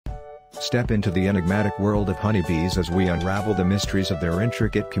Step into the enigmatic world of honeybees as we unravel the mysteries of their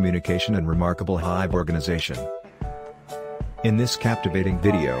intricate communication and remarkable hive organization. In this captivating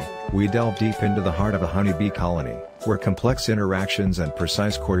video, we delve deep into the heart of a honeybee colony, where complex interactions and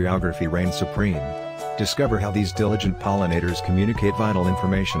precise choreography reign supreme. Discover how these diligent pollinators communicate vital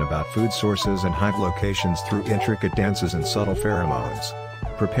information about food sources and hive locations through intricate dances and subtle pheromones.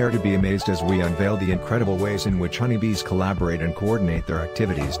 Prepare to be amazed as we unveil the incredible ways in which honeybees collaborate and coordinate their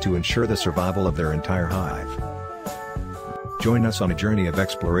activities to ensure the survival of their entire hive. Join us on a journey of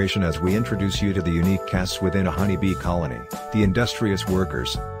exploration as we introduce you to the unique castes within a honeybee colony, the industrious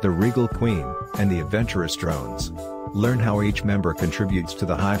workers, the regal queen, and the adventurous drones. Learn how each member contributes to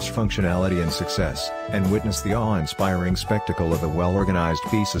the hive's functionality and success, and witness the awe-inspiring spectacle of a well-organized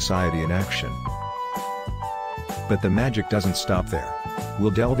bee society in action. But the magic doesn't stop there.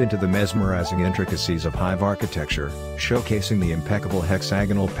 We'll delve into the mesmerizing intricacies of hive architecture, showcasing the impeccable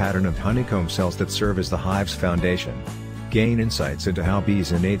hexagonal pattern of honeycomb cells that serve as the hive's foundation. Gain insights into how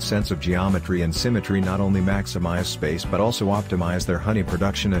bees' innate sense of geometry and symmetry not only maximize space but also optimize their honey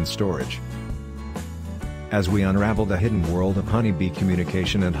production and storage. As we unravel the hidden world of honeybee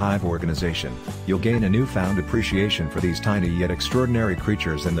communication and hive organization, you'll gain a newfound appreciation for these tiny yet extraordinary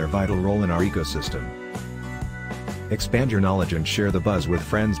creatures and their vital role in our ecosystem. Expand your knowledge and share the buzz with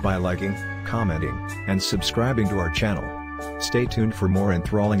friends by liking, commenting, and subscribing to our channel. Stay tuned for more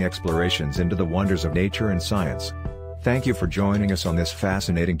enthralling explorations into the wonders of nature and science. Thank you for joining us on this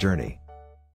fascinating journey.